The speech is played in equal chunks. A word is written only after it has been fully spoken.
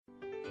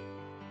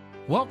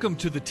Welcome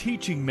to the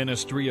teaching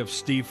ministry of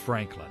Steve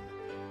Franklin.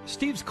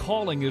 Steve's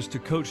calling is to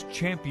coach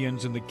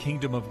champions in the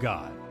kingdom of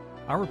God.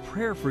 Our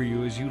prayer for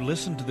you as you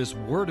listen to this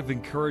word of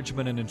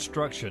encouragement and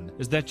instruction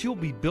is that you'll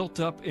be built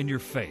up in your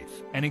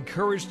faith and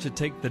encouraged to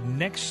take the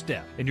next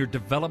step in your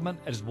development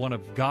as one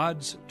of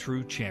God's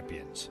true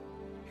champions.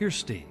 Here's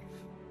Steve.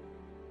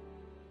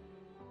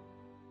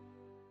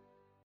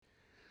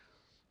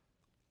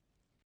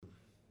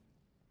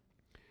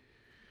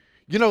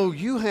 You know,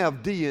 you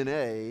have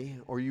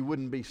DNA or you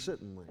wouldn't be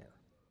sitting there.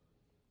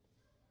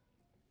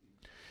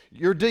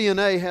 Your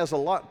DNA has a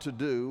lot to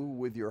do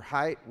with your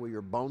height, with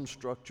your bone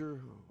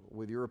structure,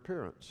 with your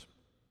appearance.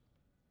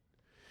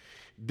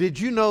 Did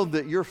you know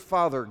that your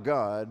Father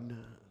God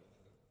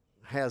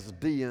has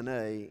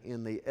DNA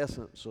in the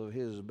essence of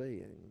His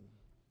being?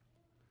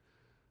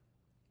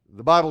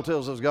 The Bible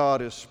tells us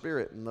God is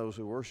spirit, and those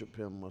who worship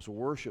Him must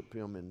worship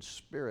Him in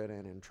spirit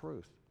and in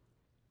truth.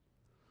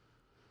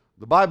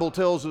 The Bible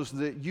tells us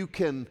that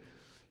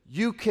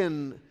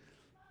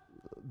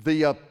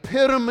the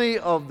epitome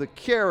of the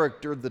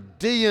character, the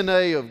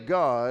DNA of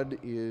God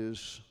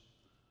is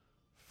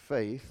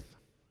faith,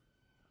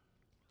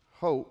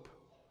 hope,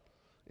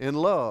 and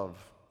love.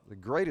 The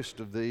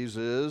greatest of these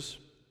is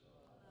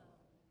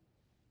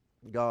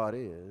God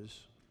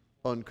is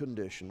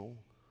unconditional,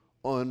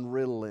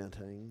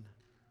 unrelenting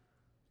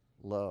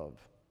love.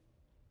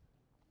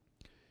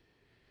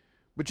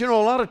 But you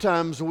know, a lot of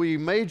times we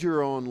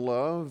major on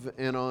love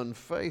and on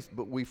faith,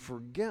 but we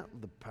forget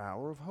the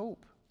power of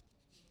hope.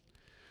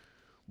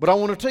 But I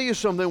want to tell you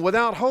something.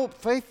 Without hope,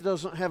 faith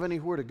doesn't have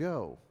anywhere to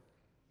go.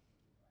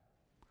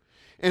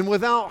 And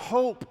without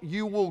hope,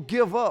 you will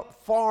give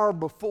up far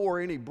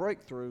before any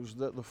breakthroughs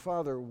that the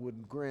Father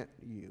would grant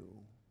you.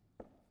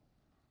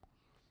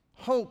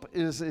 Hope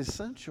is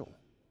essential.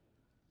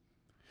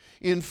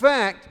 In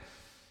fact,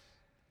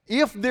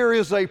 if there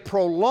is a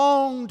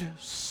prolonged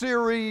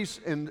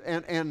series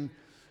and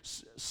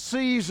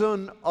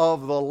season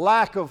of the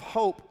lack of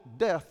hope,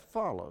 death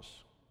follows.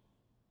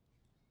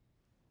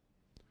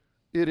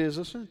 It is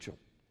essential.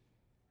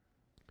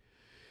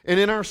 And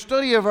in our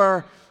study of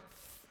our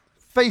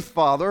faith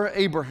father,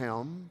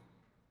 Abraham,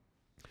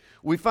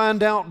 we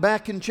find out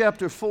back in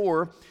chapter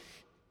 4,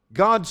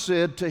 God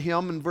said to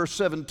him in verse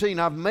 17,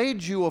 "I've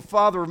made you a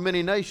father of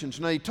many nations."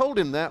 Now, He told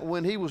him that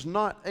when he was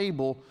not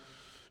able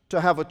to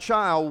have a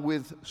child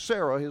with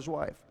Sarah, his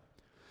wife,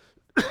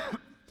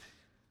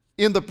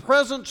 in the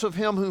presence of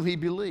him whom he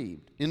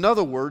believed. In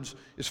other words,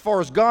 as far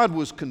as God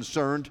was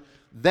concerned,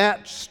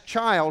 that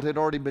child had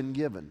already been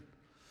given.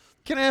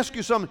 Can I ask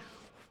you something?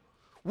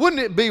 Wouldn't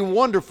it be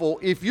wonderful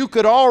if you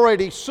could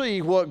already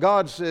see what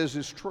God says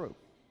is true?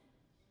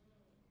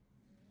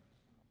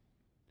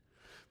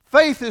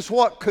 Faith is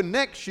what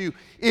connects you.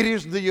 It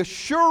is the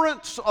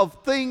assurance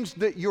of things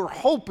that you're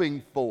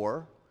hoping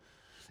for.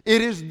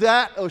 It is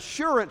that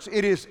assurance.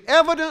 It is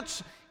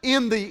evidence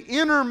in the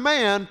inner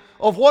man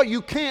of what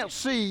you can't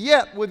see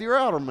yet with your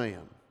outer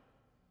man.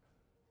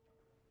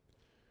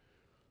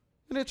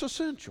 And it's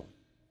essential.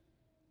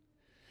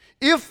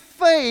 If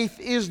faith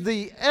is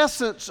the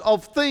essence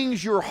of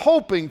things you're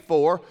hoping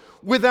for,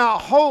 without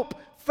hope,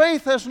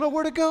 faith has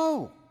nowhere to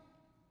go.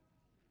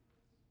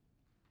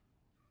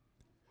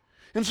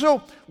 And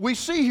so we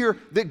see here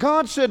that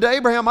God said to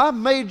Abraham, "I've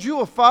made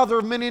you a father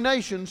of many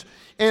nations."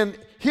 And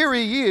here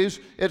he is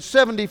at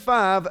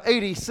 75,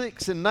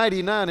 86, and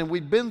 99, and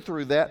we've been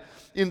through that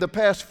in the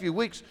past few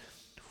weeks,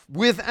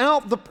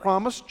 without the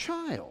promised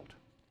child.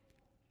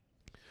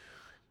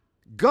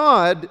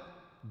 God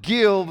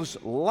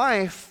gives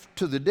life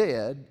to the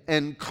dead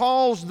and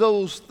calls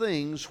those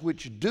things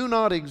which do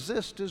not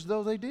exist as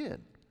though they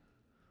did.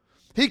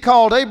 He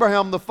called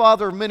Abraham the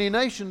father of many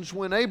nations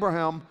when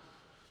Abraham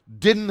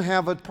didn't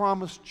have a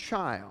promised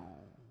child,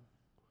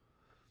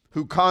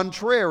 who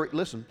contrary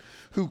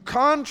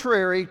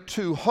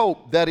to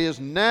hope, that is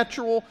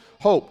natural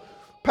hope.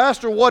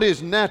 Pastor, what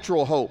is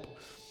natural hope?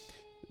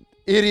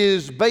 It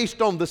is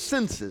based on the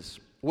senses,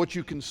 what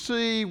you can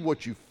see,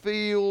 what you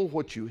feel,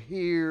 what you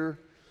hear.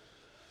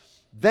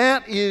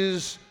 That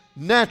is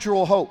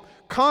natural hope.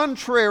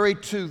 Contrary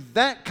to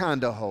that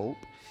kind of hope,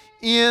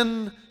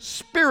 in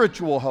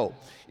spiritual hope,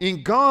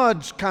 in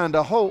God's kind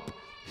of hope,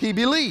 he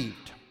believed.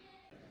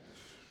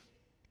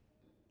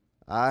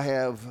 "I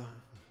have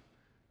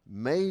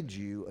made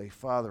you a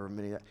father of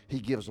many." He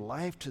gives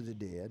life to the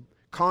dead.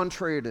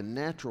 Contrary to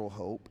natural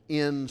hope,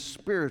 in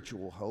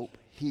spiritual hope,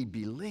 he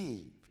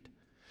believed,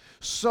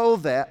 so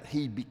that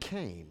he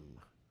became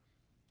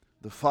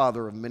the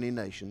father of many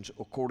nations,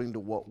 according to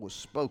what was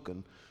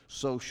spoken,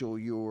 "So shall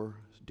your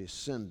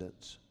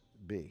descendants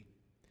be."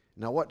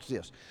 Now watch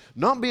this.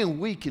 Not being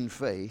weak in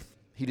faith,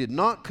 he did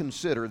not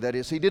consider, that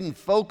is, he didn't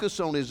focus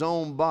on his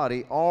own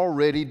body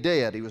already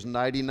dead. He was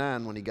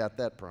 99 when he got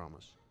that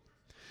promise.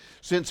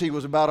 Since he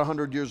was about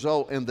 100 years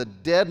old, and the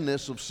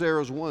deadness of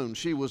Sarah's womb,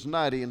 she was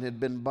 90 and had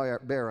been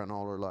barren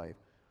all her life.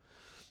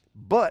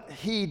 But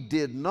he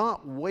did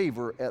not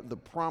waver at the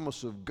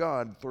promise of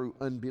God through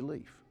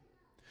unbelief.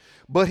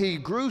 But he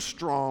grew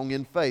strong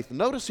in faith.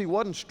 Notice he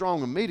wasn't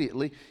strong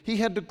immediately. He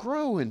had to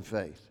grow in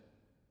faith.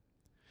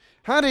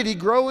 How did he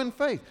grow in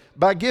faith?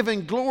 By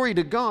giving glory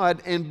to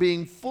God and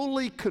being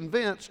fully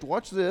convinced,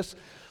 watch this,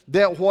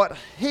 that what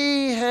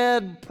he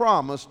had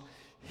promised,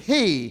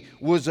 he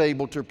was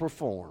able to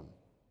perform.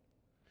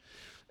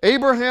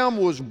 Abraham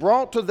was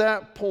brought to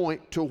that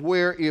point to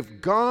where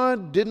if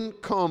God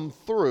didn't come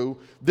through,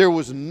 there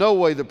was no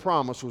way the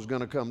promise was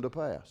going to come to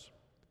pass.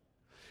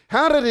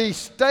 How did he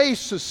stay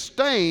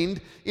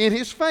sustained in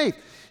his faith?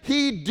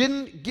 He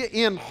didn't get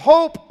in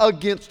hope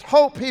against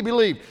hope, he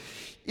believed.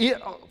 He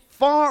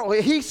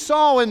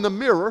saw in the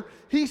mirror,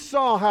 he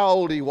saw how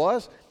old he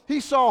was, he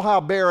saw how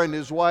barren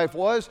his wife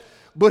was,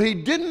 but he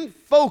didn't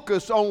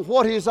focus on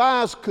what his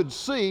eyes could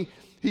see.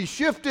 He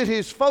shifted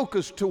his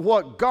focus to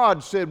what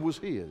God said was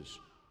his.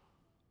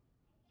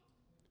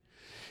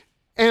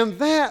 And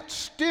that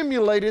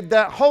stimulated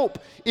that hope.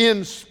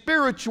 In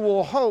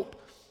spiritual hope,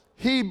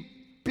 he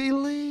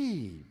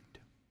believed.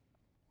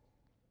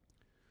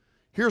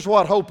 Here's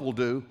what hope will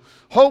do.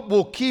 Hope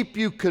will keep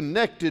you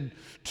connected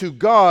to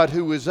God,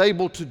 who is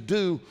able to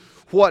do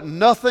what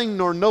nothing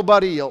nor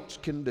nobody else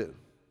can do.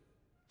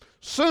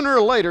 Sooner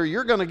or later,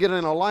 you're going to get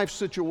in a life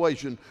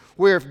situation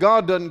where if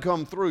God doesn't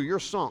come through, you're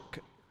sunk.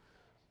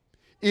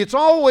 It's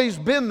always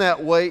been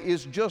that way.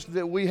 It's just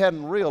that we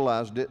hadn't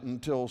realized it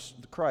until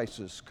the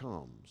crisis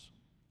comes.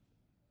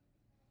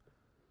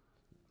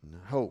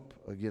 Hope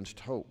against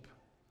hope,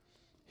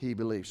 he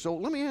believes. So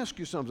let me ask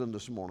you something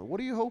this morning. What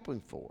are you hoping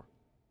for?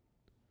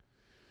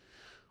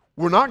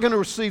 We're not going to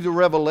receive the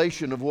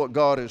revelation of what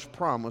God has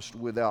promised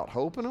without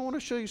hope. And I want to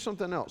show you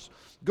something else.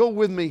 Go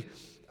with me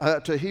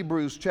to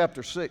Hebrews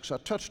chapter 6. I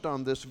touched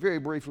on this very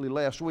briefly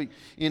last week.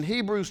 In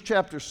Hebrews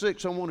chapter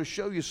 6, I want to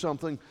show you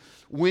something.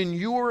 When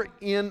you're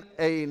in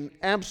an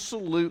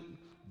absolute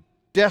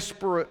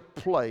desperate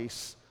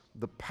place,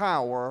 the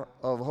power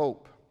of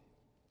hope.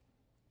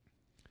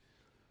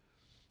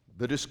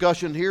 The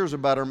discussion here is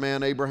about our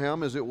man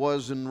Abraham, as it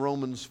was in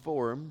Romans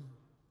 4.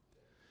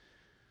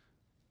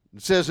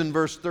 It says in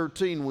verse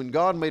 13, when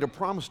God made a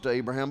promise to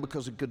Abraham,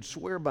 because he could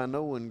swear by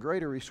no one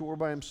greater, he swore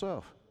by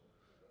himself.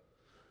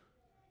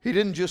 He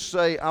didn't just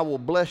say, I will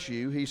bless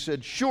you. He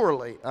said,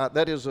 surely,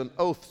 that is an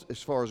oath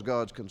as far as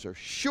God's concerned.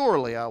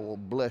 Surely I will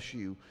bless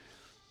you.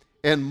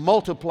 And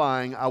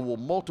multiplying, I will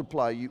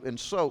multiply you. And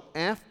so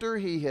after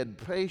he had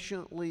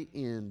patiently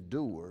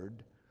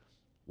endured,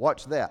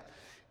 watch that.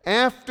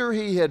 After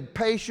he had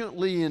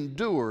patiently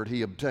endured,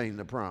 he obtained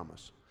the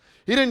promise.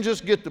 He didn't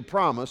just get the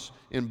promise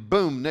and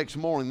boom, next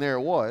morning there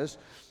it was.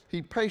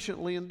 He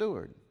patiently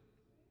endured.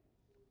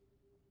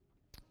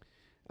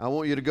 I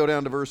want you to go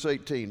down to verse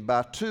 18.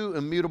 By two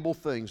immutable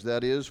things,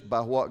 that is, by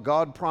what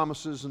God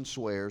promises and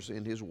swears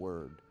in his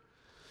word.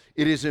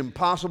 It is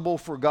impossible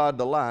for God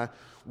to lie.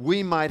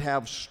 We might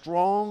have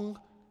strong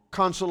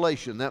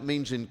consolation. That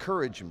means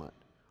encouragement.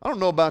 I don't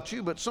know about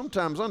you, but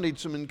sometimes I need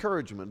some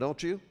encouragement,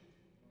 don't you?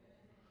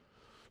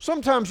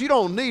 Sometimes you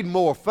don't need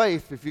more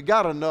faith. If you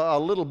got a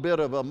little bit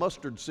of a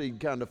mustard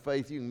seed kind of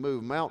faith, you can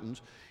move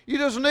mountains. You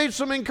just need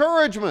some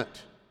encouragement.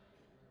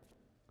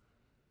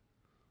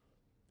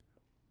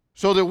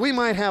 So that we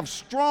might have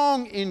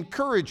strong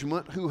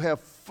encouragement who have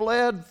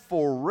fled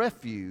for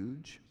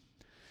refuge.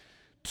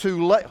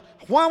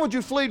 Why would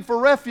you flee for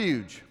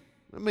refuge?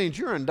 That means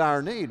you're in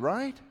dire need,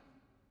 right?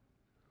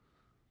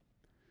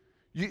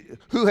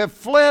 Who have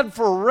fled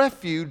for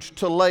refuge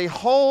to lay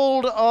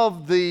hold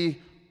of the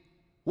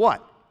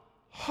what?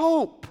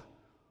 Hope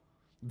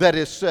that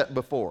is set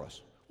before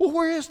us. Well,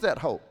 where is that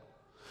hope?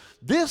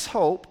 This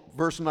hope,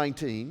 verse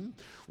 19,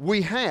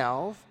 we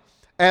have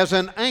as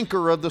an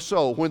anchor of the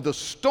soul. When the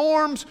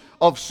storms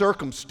of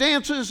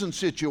circumstances and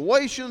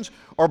situations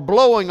are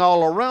blowing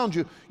all around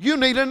you, you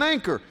need an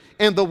anchor.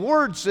 And the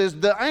Word says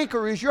the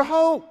anchor is your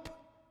hope.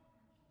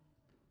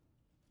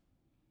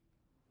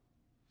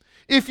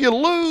 If you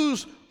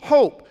lose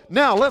hope,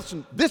 now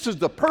listen, this is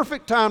the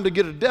perfect time to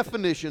get a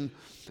definition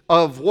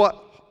of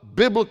what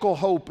biblical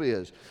hope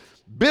is.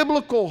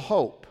 Biblical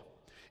hope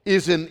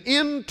is an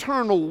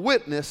internal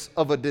witness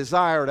of a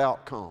desired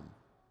outcome.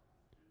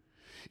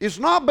 It's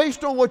not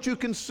based on what you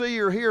can see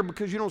or hear,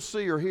 because you don't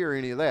see or hear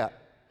any of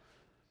that.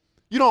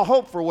 You don't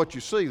hope for what you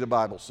see, the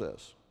Bible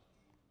says.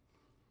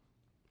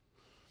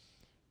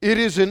 It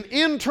is an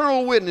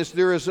internal witness.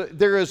 There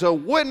is a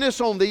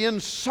witness on the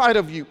inside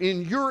of you,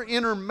 in your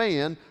inner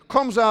man,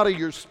 comes out of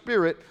your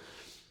spirit,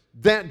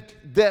 that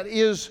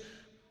is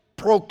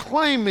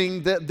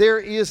proclaiming that there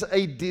is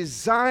a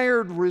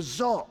desired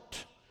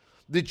result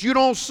that you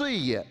don't see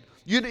yet.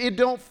 It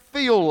don't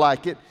feel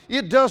like it.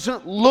 It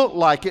doesn't look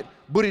like it,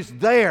 but it's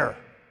there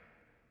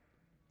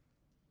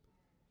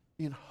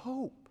in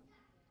hope.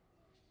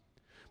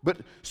 But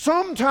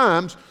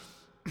sometimes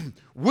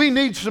we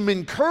need some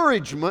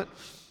encouragement,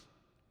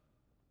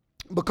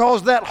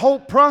 because that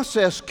hope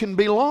process can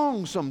be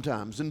long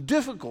sometimes and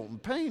difficult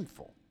and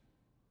painful.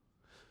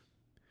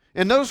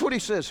 And notice what he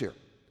says here.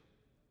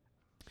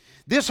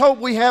 This hope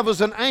we have as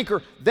an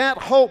anchor. That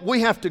hope,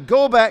 we have to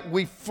go back.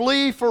 We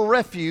flee for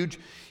refuge.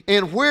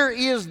 And where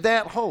is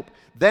that hope?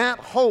 That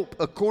hope,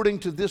 according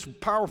to this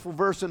powerful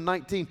verse in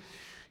 19,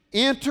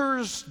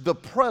 enters the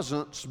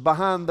presence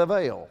behind the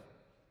veil.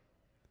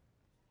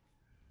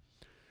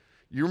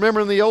 You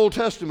remember in the Old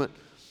Testament,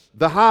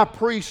 the high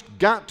priest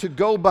got to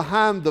go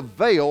behind the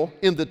veil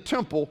in the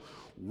temple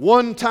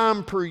one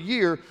time per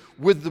year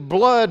with the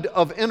blood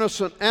of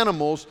innocent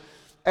animals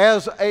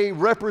as a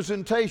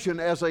representation,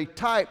 as a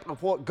type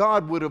of what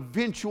God would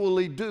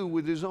eventually do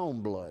with His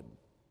own blood.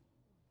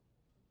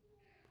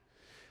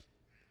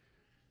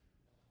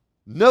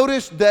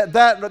 Notice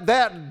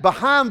that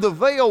behind the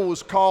veil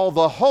was called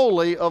the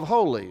Holy of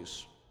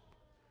Holies.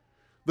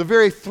 The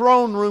very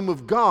throne room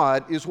of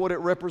God is what it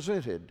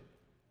represented.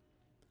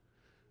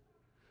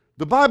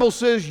 The Bible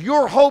says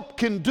your hope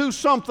can do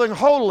something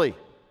holy.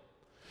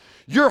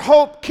 Your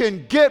hope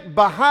can get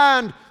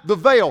behind the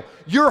veil.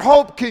 Your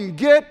hope can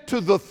get to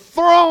the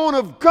throne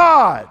of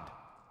God.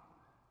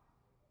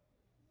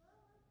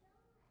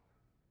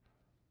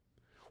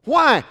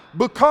 Why?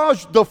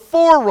 Because the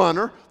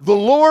forerunner, the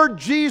Lord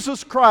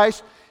Jesus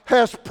Christ,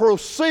 has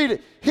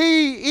proceeded.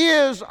 He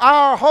is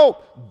our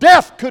hope.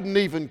 Death couldn't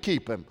even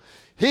keep Him.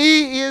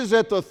 He is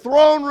at the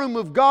throne room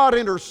of God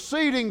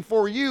interceding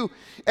for you,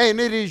 and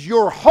it is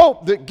your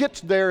hope that gets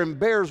there and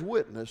bears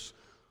witness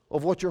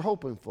of what you're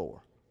hoping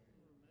for.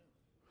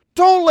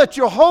 Don't let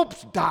your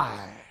hopes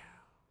die.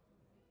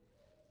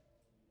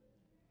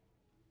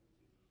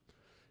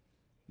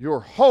 Your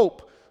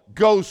hope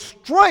goes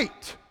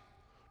straight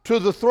to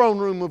the throne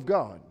room of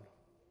God.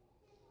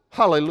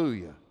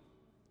 Hallelujah.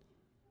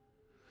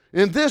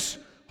 And this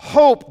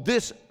hope,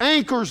 this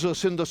anchors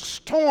us in the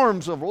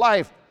storms of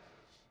life.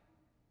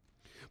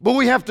 But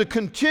we have to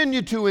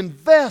continue to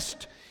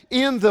invest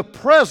in the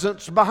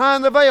presence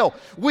behind the veil.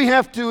 We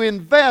have to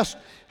invest.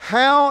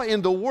 How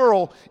in the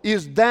world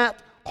is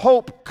that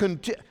hope?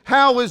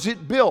 How is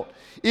it built?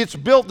 It's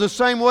built the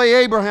same way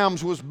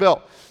Abraham's was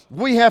built.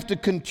 We have to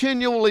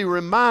continually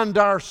remind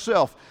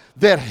ourselves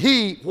that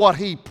what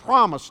He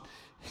promised,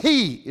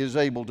 He is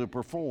able to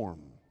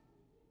perform.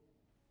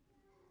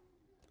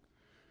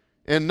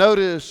 And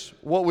notice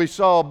what we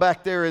saw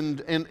back there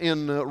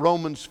in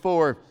Romans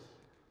 4.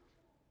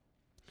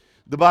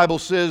 The Bible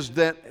says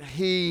that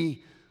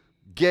He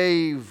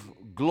gave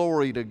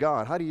glory to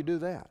God. How do you do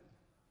that?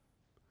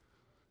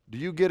 Do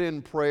you get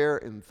in prayer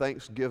and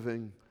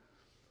thanksgiving?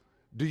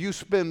 Do you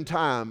spend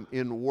time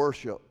in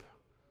worship?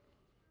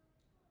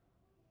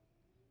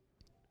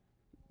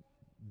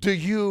 Do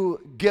you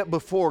get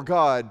before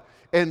God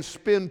and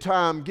spend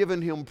time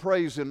giving Him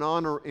praise and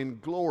honor and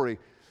glory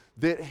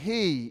that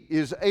He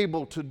is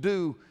able to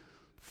do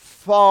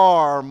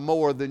far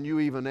more than you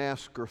even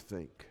ask or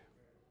think?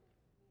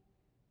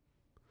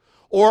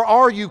 Or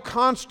are you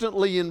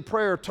constantly in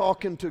prayer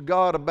talking to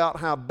God about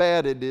how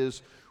bad it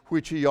is,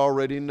 which He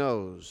already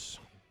knows?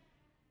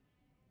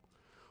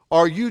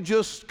 Are you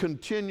just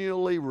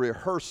continually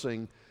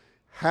rehearsing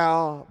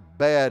how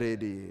bad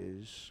it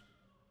is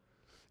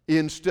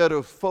instead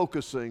of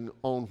focusing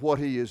on what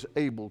He is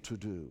able to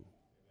do?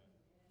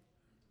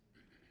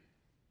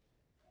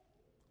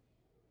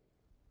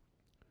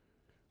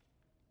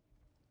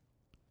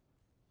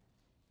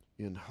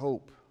 In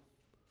hope,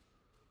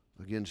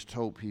 against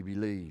hope He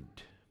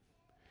believed,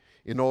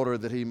 in order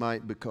that He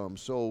might become.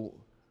 So,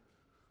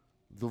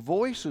 the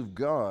voice of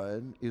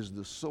God is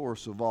the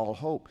source of all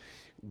hope.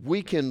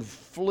 We can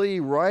flee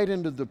right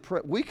into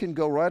we can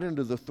go right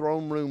into the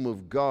throne room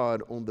of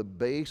God on the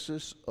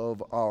basis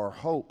of our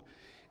hope.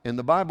 And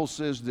the Bible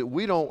says that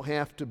we don't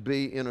have to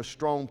be in a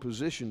strong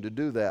position to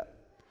do that.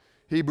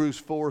 Hebrews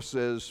 4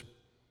 says,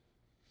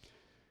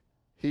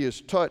 He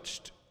is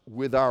touched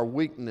with our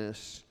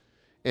weakness,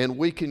 and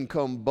we can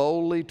come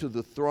boldly to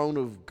the throne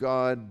of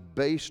God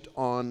based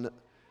on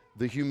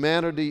the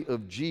humanity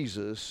of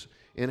Jesus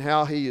and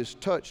how He is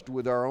touched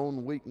with our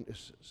own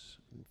weaknesses.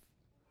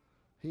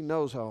 He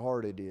knows how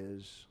hard it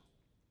is.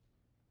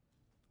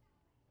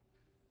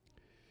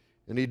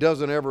 And He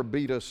doesn't ever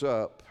beat us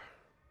up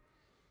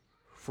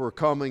for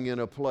coming in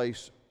a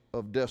place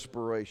of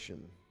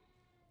desperation.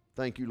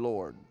 Thank you,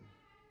 Lord.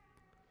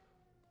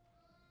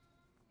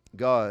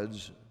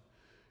 God's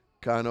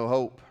kind of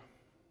hope.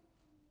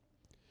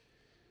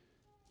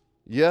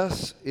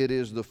 Yes, it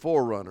is the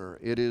forerunner.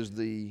 It is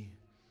the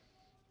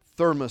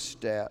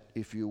thermostat,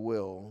 if you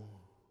will,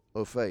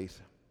 of faith.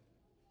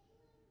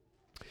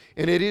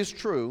 And it is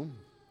true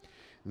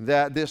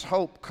that this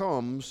hope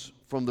comes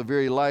from the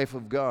very life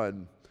of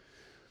God.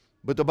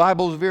 But the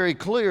Bible is very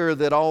clear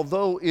that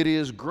although it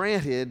is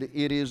granted,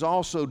 it is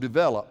also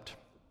developed.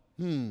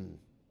 It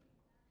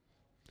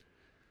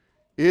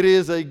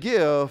is a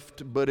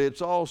gift, but it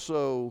has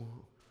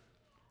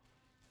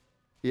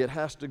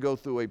to go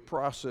through a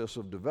process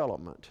of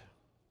development.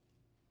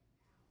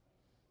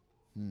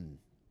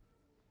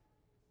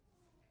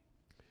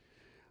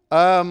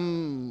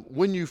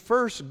 When you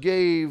first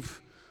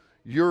gave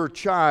your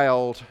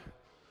child,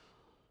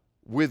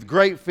 with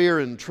great fear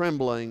and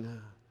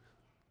trembling,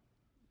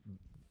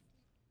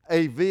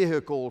 a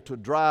vehicle to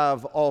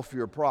drive off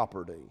your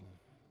property,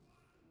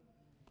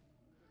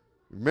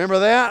 remember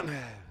that?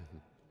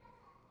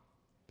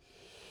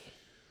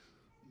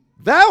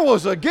 That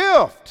was a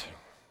gift.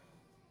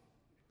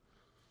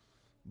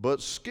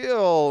 But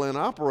skill in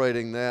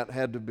operating that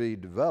had to be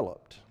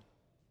developed.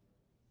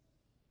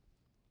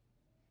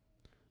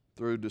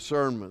 through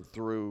discernment,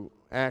 through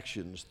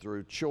actions,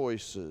 through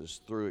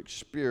choices, through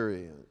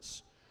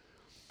experience.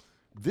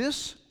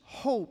 This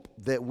hope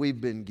that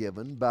we've been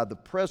given by the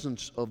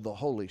presence of the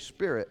Holy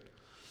Spirit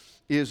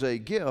is a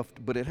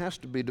gift, but it has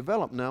to be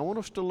developed. Now, I want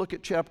us to look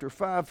at chapter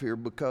 5 here,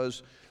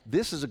 because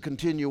this is a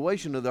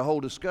continuation of the whole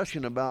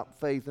discussion about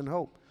faith and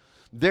hope.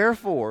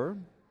 Therefore,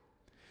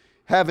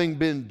 having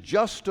been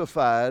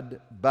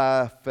justified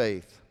by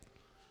faith.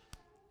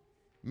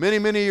 Many,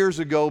 many years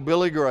ago,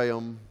 Billy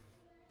Graham,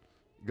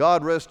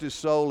 God rest his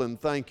soul and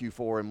thank you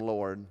for him,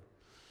 Lord.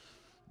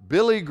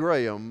 Billy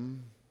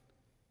Graham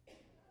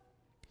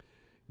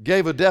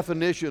gave a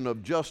definition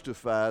of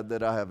justified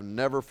that I have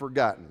never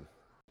forgotten.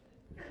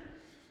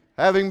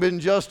 Having been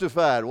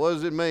justified, what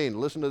does it mean?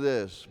 Listen to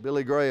this.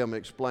 Billy Graham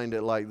explained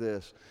it like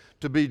this.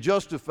 To be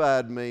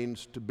justified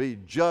means to be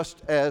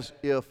just as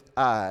if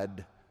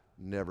I'd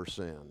never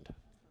sinned.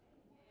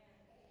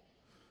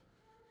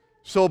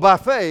 So by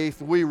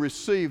faith, we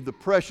receive the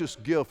precious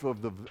gift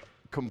of the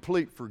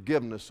complete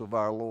forgiveness of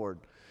our Lord.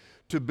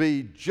 To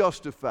be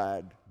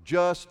justified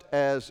just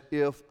as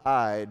if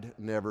I'd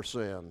never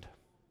sinned.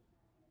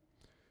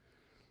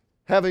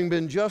 Having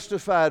been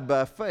justified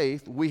by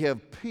faith, we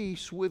have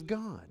peace with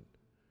God.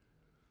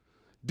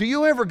 Do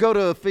you ever go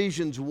to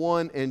Ephesians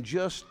 1 and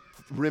just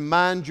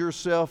remind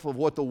yourself of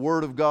what the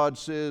Word of God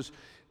says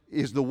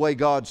is the way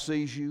God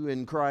sees you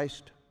in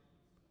Christ?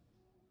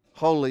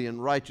 Holy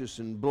and righteous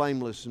and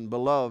blameless and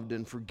beloved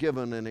and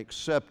forgiven and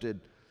accepted.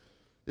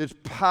 It's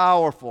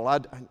powerful.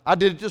 I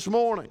did it this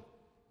morning.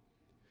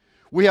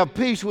 We have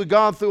peace with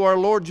God through our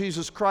Lord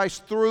Jesus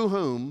Christ, through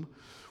whom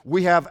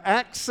we have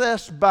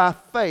access by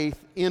faith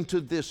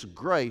into this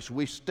grace.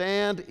 We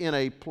stand in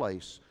a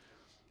place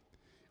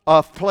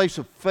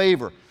of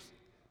favor.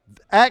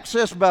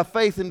 Access by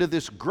faith into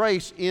this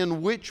grace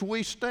in which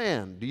we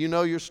stand. Do you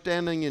know you're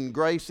standing in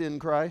grace in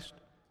Christ?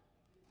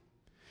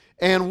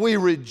 And we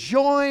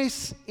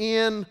rejoice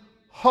in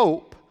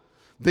hope,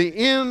 the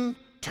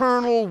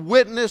internal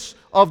witness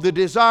of the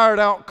desired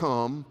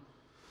outcome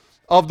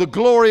of the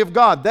glory of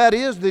God. That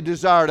is the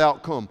desired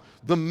outcome.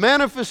 The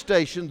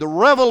manifestation, the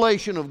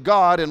revelation of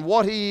God and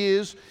what He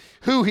is,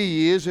 who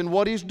He is, and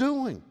what He's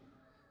doing.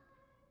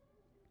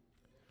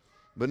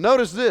 But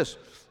notice this,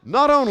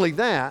 not only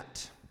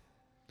that,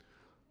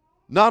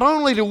 not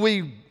only do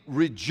we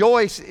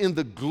rejoice in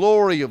the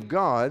glory of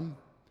God,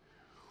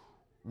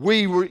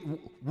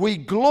 we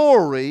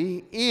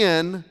glory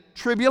in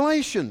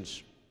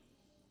tribulations.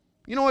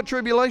 You know what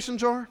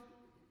tribulations are?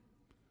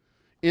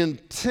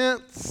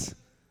 Intense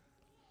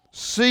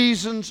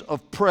seasons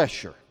of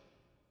pressure.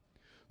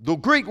 The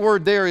Greek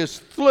word there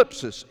is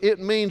thlipsis. It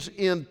means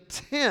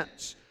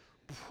intense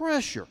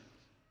pressure.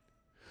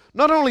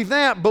 Not only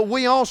that, but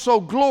we also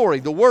glory.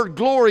 The word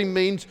glory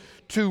means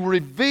to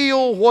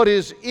reveal what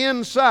is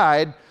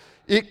inside.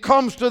 It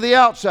comes to the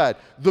outside.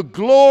 The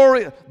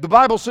glory, the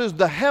Bible says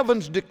the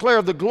heavens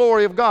declare the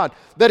glory of God.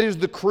 That is,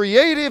 the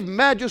creative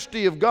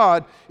majesty of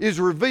God is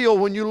revealed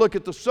when you look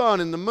at the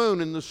sun and the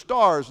moon and the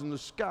stars in the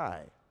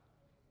sky.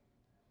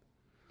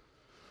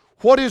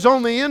 What is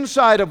on the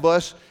inside of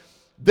us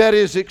that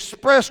is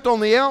expressed on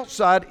the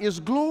outside is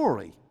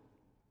glory.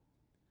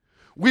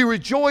 We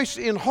rejoice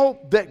in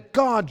hope that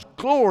God's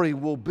glory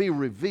will be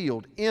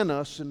revealed in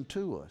us and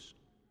to us.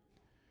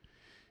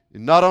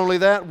 And not only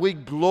that, we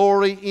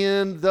glory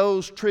in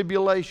those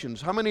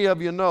tribulations. How many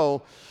of you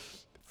know,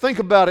 think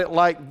about it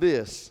like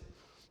this.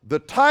 The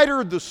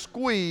tighter the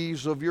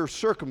squeeze of your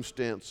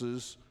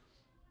circumstances,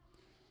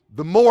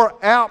 the more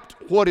apt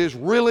what is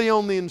really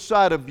on the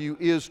inside of you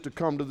is to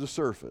come to the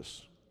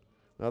surface.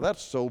 Now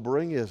that's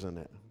sobering, isn't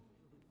it?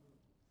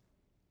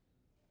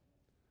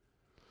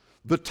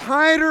 The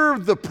tighter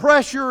the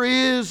pressure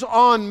is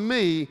on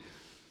me,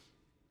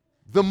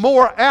 the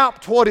more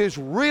apt what is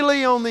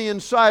really on the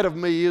inside of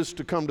me is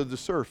to come to the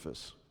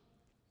surface.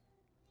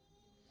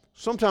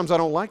 Sometimes I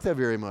don't like that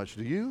very much,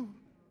 do you?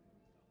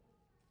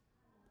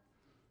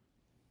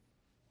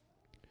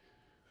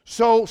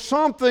 So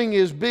something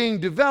is being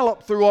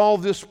developed through all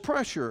this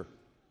pressure.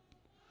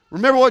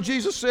 Remember what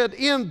Jesus said,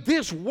 in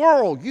this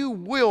world you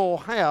will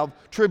have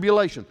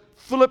tribulation,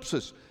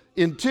 thlipsis,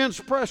 intense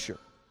pressure.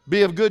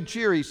 Be of good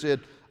cheer, He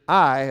said,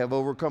 I have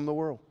overcome the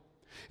world.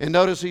 And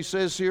notice He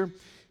says here,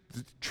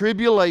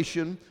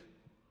 tribulation,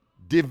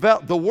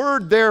 the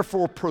word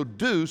therefore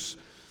produce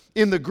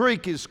in the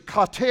Greek is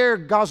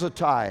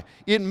katergazatai.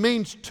 It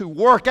means to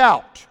work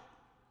out.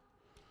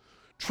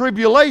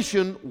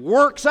 Tribulation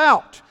works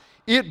out.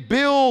 It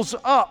builds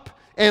up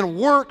and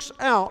works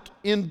out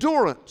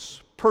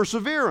endurance,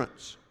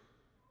 perseverance.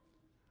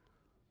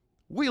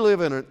 We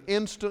live in an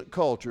instant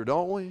culture,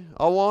 don't we?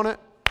 I want it.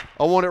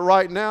 I want it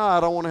right now. I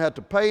don't want to have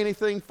to pay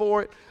anything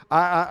for it.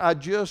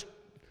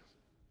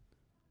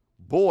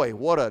 Boy,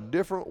 what a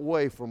different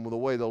way from the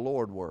way the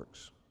Lord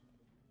works.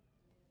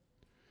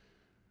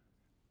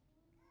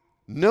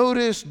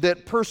 Notice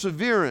that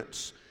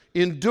perseverance,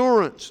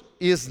 endurance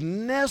is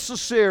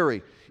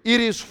necessary.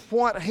 It is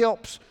what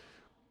helps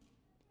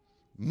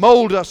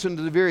mold us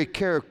into the very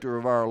character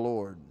of our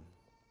Lord.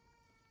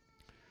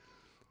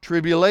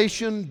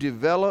 Tribulation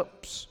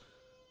develops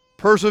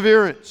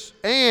perseverance,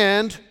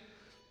 and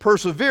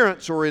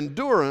perseverance or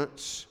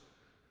endurance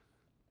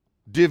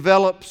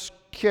develops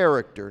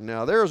character.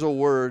 Now, there's a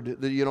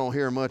word that you don't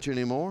hear much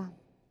anymore.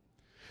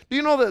 Do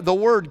you know that the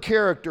word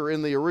character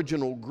in the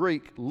original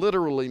Greek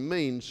literally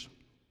means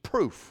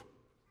proof?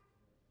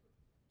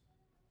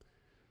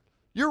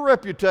 Your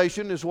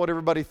reputation is what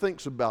everybody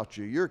thinks about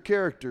you. Your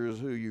character is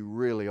who you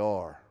really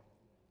are.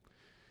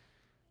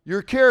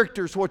 Your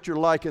character is what you're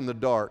like in the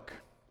dark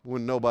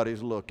when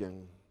nobody's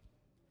looking.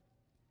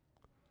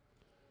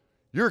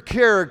 Your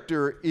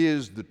character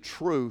is the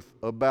truth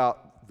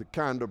about the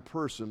kind of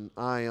person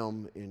I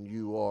am and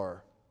you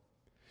are.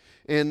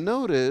 And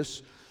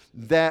notice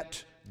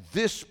that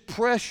this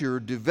pressure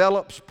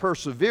develops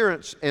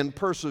perseverance, and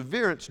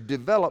perseverance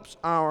develops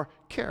our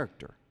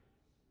character.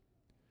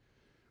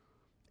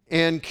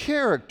 And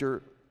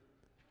character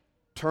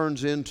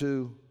turns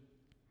into,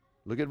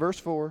 look at verse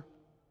 4,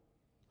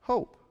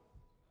 hope.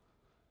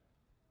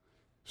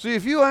 See,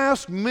 if you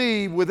ask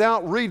me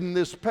without reading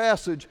this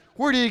passage,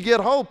 where do you get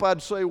hope?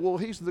 I'd say, well,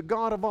 He's the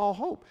God of all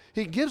hope.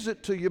 He gives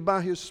it to you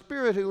by His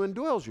Spirit who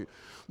indwells you.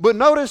 But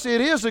notice it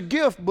is a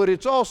gift, but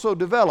it's also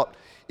developed.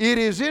 It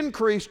is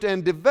increased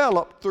and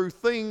developed through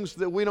things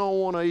that we don't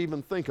want to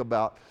even think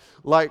about,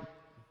 like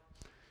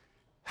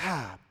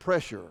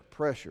pressure,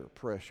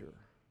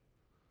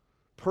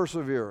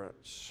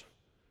 perseverance,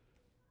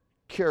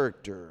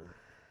 character.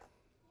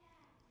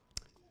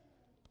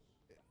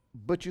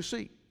 But you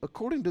see,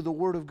 according to the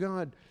Word of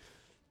God,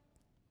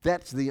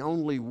 that's the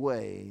only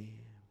way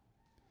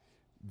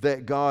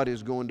that God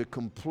is going to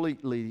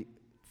completely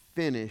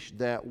finish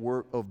that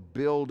work of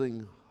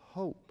building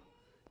hope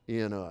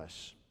in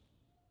us.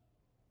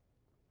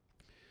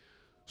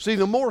 See,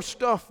 the more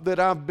stuff that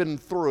I've been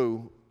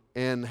through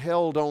and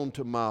held on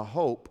to my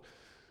hope,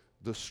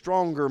 the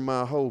stronger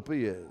my hope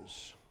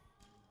is.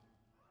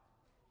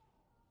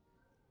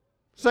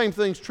 Same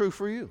thing's true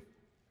for you.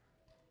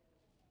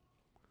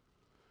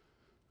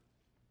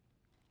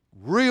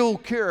 Real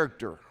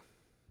character.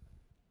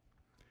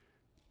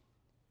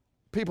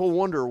 People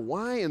wonder,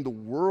 why in the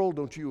world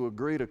don't you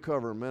agree to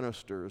cover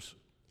ministers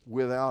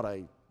without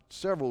a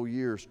several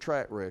years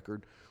track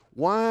record?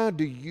 Why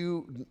do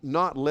you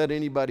not let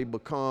anybody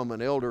become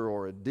an elder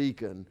or a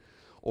deacon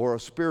or a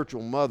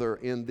spiritual mother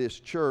in this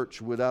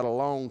church without a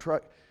long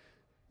track?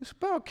 It's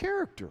about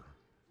character.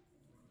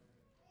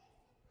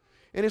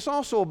 And it's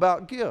also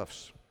about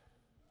gifts.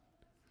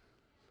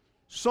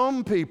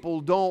 Some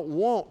people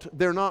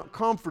they're not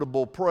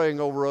comfortable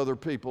praying over other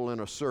people in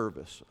a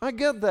service. I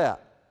get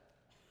that.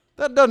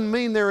 That doesn't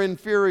mean they're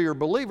inferior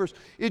believers.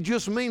 It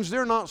just means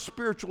they're not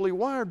spiritually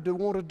wired to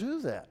want to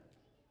do that.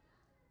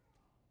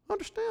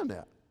 Understand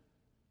that.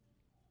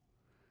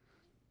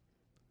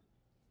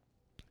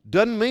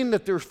 Doesn't mean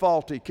that there's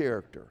faulty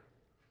character.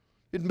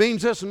 It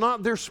means that's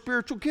not their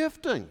spiritual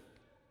gifting.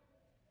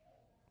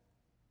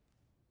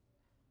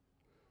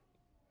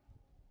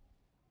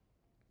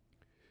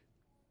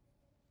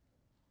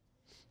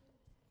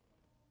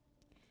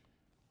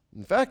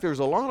 In fact, there's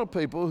a lot of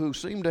people who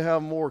seem to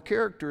have more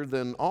character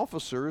than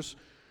officers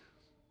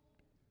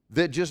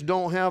that just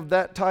don't have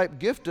that type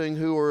gifting,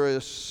 who are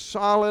as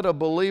solid a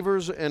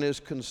believers and as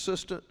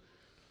consistent.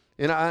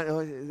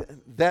 And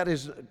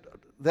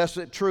that's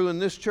true in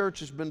this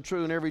church. It's been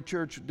true in every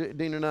church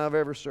Dean and I have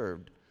ever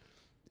served.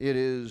 It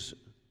is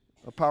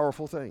a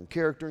powerful thing,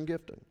 character and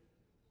gifting.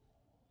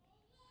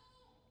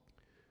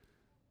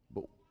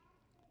 But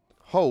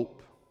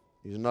hope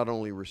is not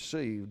only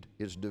received,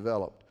 it's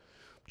developed.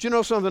 But you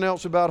know something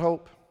else about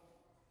hope?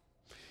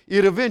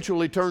 It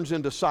eventually turns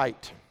into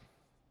sight.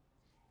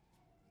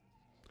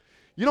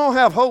 You don't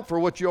have hope for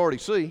what you already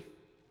see.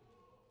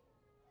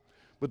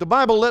 But the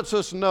Bible lets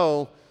us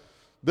know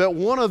that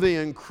one of the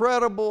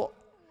incredible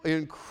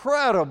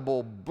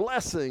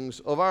blessings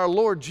of our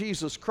Lord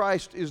Jesus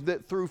Christ is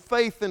that through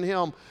faith in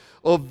Him,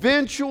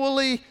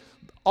 eventually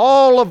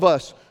all of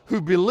us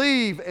who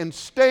believe and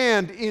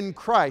stand in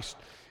Christ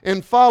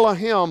and follow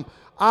Him,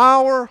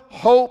 our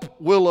hope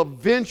will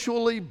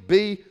eventually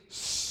be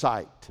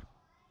sight.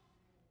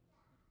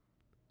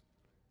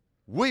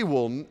 We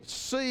will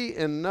see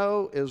and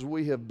know as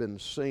we have been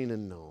seen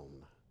and known.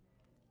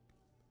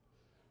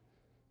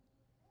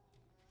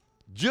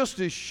 Just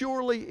as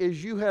surely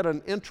as you had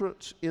an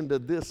entrance into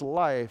this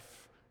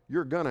life,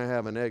 you're going to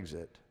have an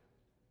exit.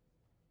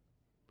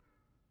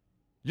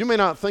 You may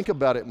not think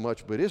about it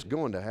much, but it's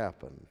going to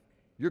happen.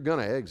 You're going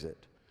to exit,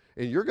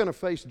 and you're going to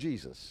face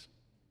Jesus.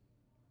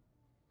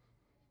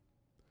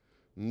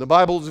 And the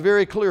Bible is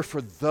very clear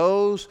for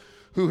those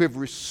who have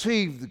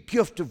received the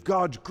gift of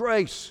God's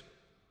grace.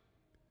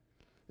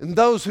 And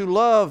those who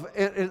love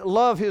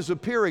His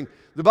appearing,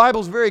 the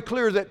Bible is very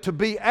clear that to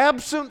be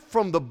absent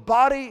from the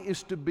body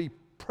is to be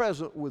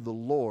present with the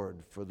Lord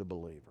for the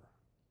believer.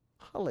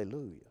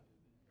 Hallelujah.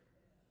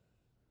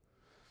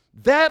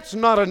 That's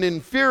not an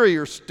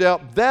inferior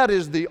step. That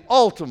is the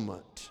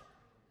ultimate.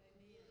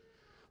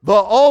 The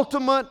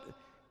ultimate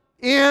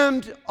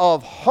end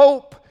of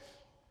hope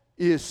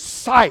is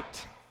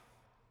sight,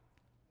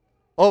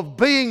 of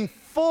being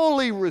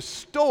fully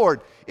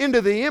restored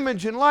into the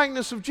image and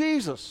likeness of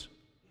Jesus.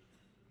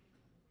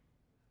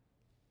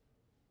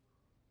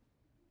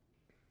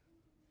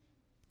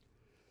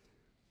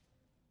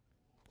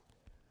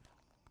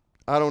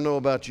 I don't know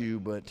about you,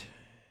 but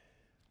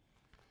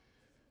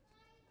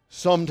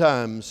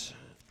sometimes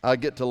I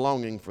get to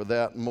longing for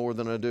that more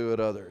than I do at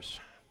others.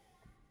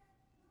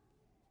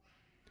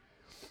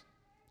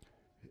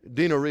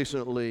 Dina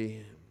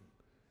recently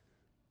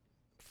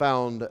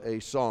found a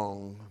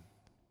song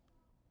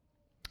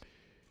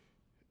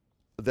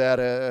that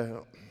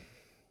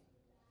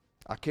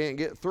I can't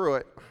get through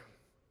it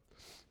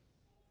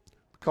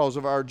because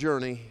of our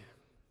journey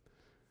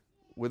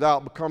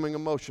without becoming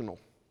emotional.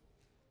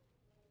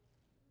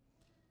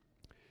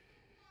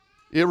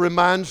 It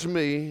reminds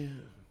me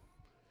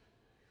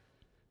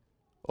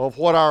of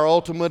what our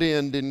ultimate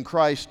end in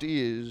Christ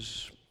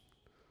is,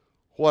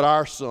 what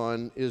our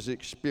son is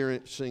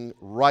experiencing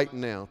right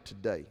now,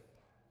 today.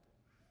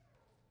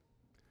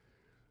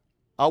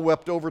 I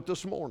wept over it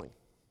this morning.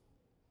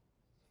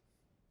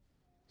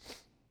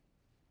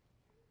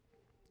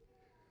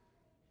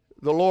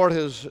 The Lord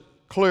has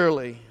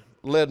clearly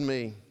led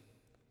me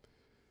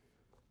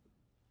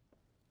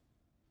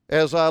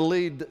as I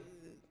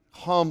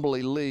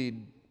humbly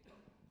lead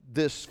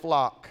this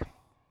flock,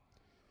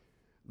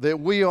 that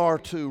we are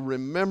to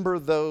remember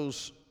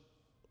those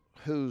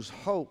whose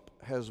hope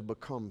has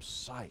become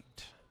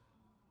sight.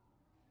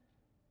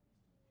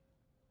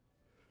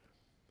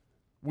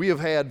 We have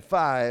had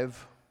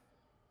 5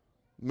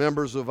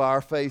 members of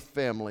our faith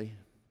family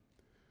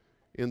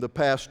in the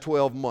past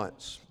 12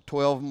 months.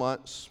 12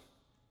 months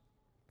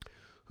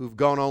who've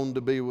gone on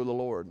to be with the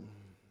Lord.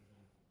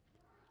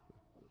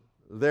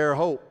 Their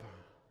hope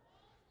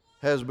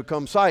has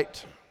become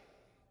sight.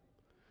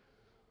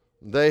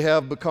 They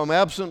have become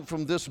absent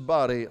from this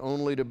body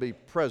only to be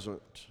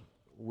present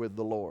with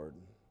the Lord,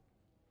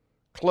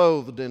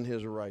 clothed in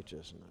His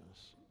righteousness.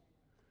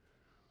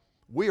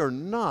 We are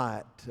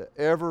not to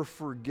ever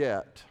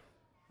forget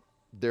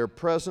their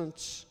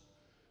presence,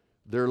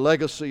 their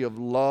legacy of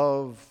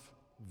love,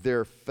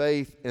 their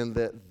faith, and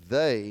that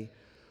they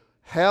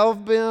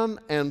have been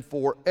and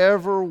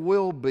forever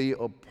will be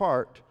a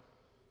part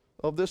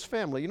of this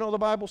family. You know, the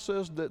Bible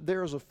says that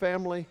there is a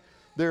family.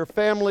 There are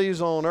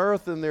families on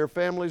earth and there are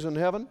families in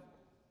heaven.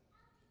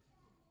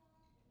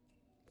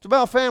 It's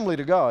about family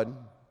to God.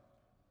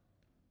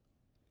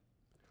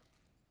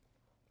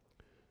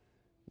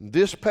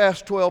 This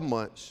past 12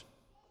 months,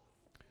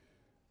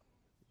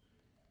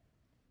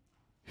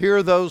 here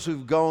are those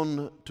who've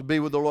gone to be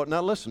with the Lord.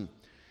 Now listen,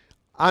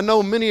 I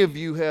know many of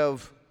you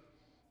have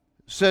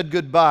said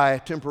goodbye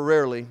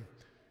temporarily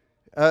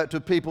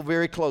to people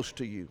very close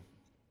to you.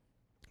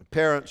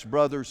 Parents,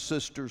 brothers,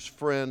 sisters,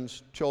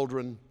 friends,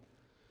 children.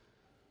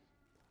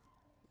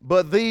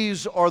 But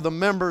these are the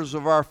members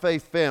of our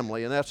faith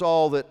family, and that's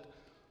all that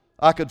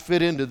I could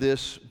fit into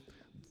this.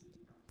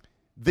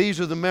 These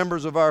are the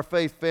members of our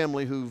faith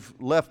family who've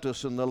left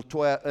us in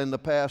the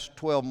past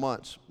 12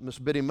 months. Miss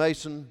Biddy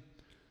Mason,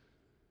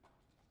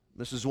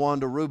 Mrs.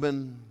 Wanda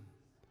Rubin,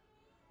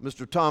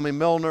 Mr. Tommy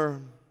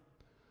Milner,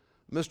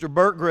 Mr.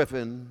 Bert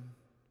Griffin,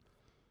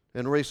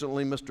 and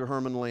recently Mr.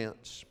 Herman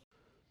Lance.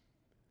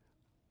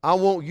 I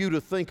want you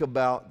to think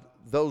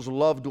about those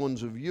loved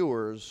ones of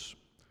yours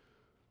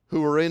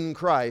who are in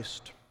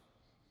Christ,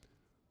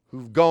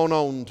 who've gone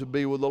on to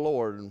be with the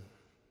Lord.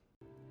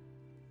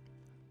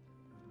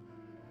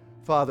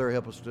 Father,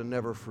 help us to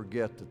never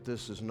forget that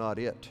this is not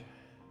it.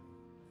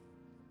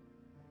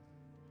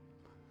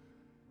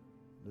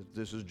 That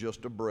this is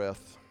just a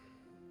breath.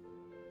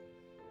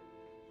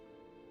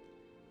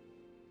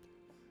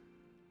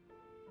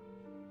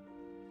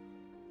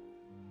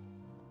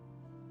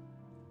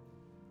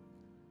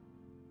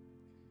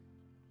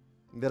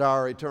 That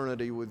our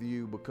eternity with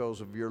you, because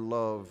of your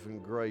love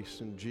and grace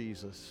in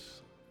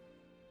Jesus,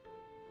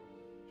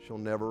 shall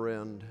never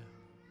end.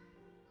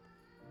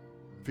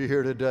 If you're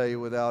here today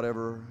without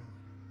ever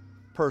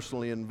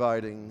personally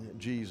inviting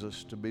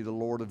Jesus to be the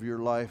Lord of your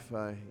life,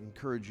 I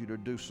encourage you to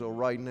do so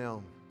right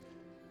now.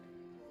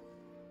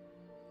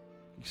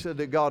 He said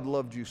that God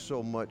loved you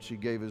so much, He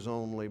gave His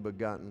only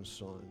begotten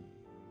Son.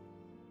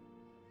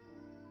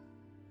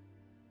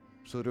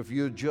 So that if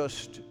you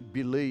just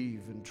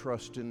believe and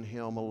trust in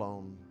Him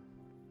alone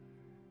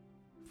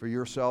for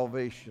your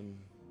salvation,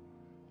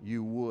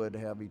 you would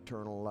have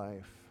eternal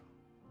life.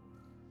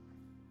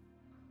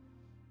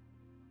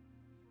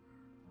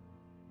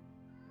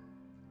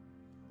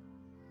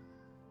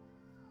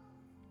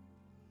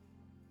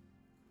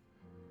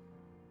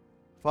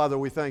 Father,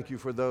 we thank you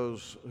for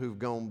those who've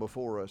gone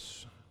before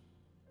us.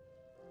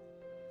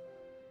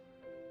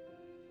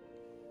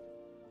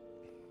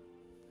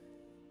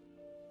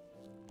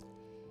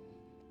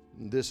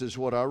 This is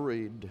what I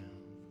read.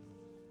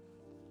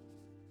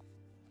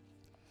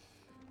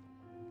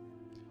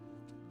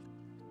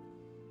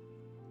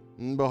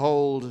 And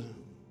behold,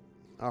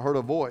 I heard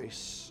a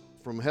voice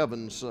from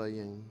heaven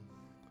saying,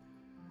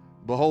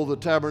 behold, the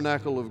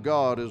tabernacle of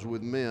God is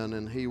with men,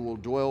 and He will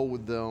dwell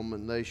with them,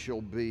 and they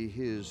shall be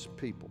His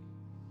people.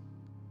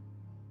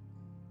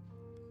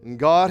 And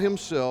God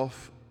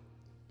Himself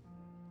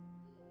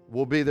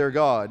will be their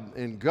God,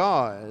 and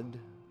God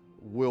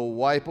will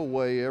wipe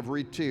away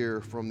every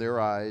tear from their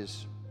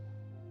eyes.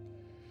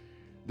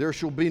 There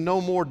shall be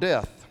no more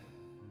death,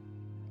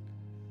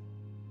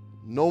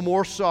 no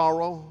more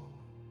sorrow,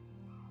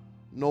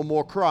 no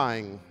more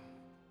crying.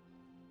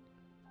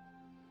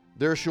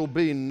 There shall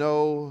be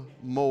no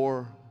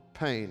more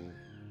pain.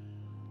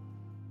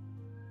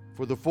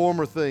 For the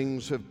former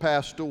things have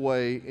passed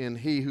away, and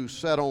He who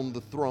sat on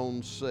the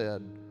throne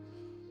said,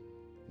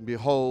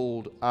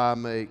 Behold, I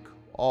make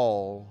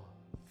all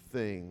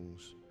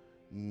things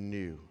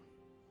new.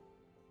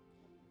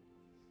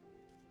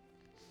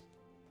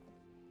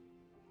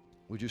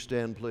 Would you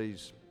stand,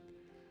 please?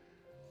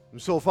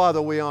 And so,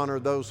 Father, we honor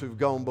those who've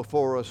gone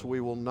before us.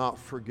 We will not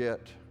forget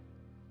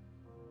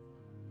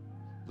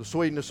the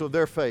sweetness of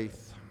their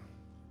faith,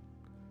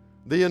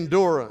 the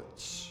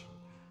endurance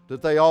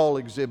that they all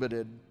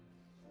exhibited,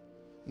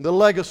 the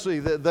legacy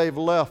that they've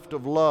left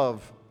of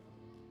love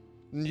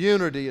and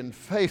unity and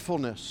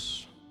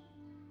faithfulness.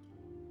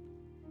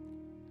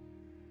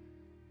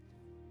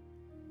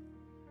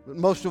 But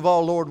most of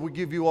all, Lord, we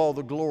give You all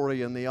the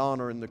glory and the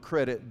honor and the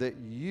credit that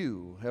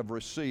You have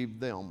received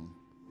them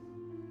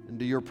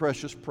into Your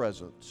precious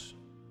presence.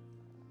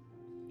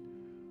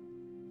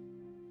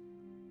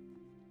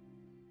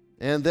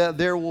 And that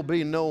there will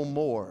be no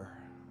more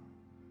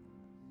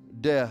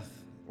death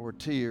or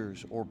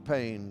tears or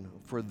pain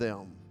for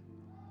them.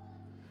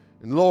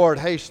 And Lord,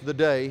 haste the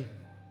day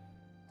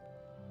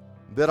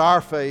that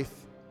our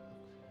faith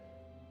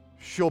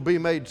shall be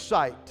made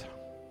sight,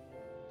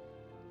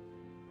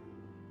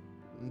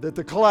 that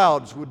the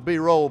clouds would be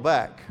rolled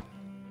back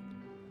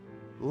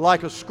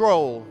like a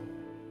scroll.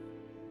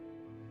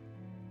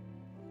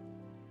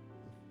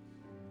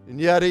 And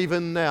yet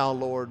even now,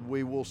 Lord,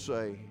 we will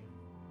say,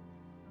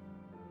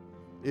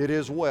 it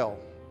is well.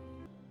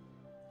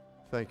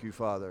 Thank You,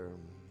 Father,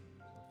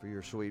 for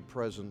Your sweet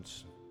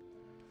presence.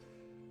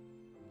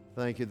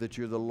 Thank You that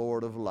You're the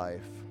Lord of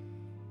life.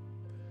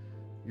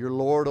 You're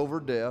Lord over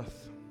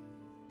death.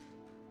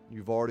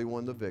 You've already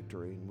won the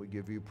victory, and we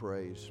give You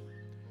praise.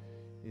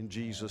 In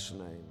Jesus'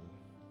 name.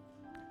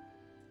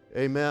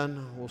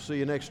 Amen. We'll see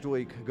you next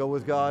week. Go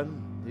with God.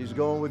 He's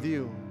going with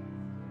you.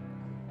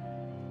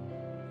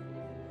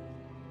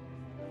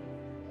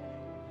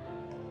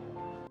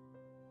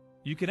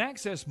 You can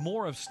access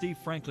more of Steve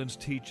Franklin's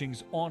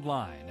teachings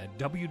online at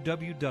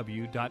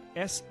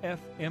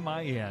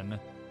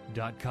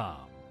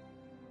www.sfmin.com.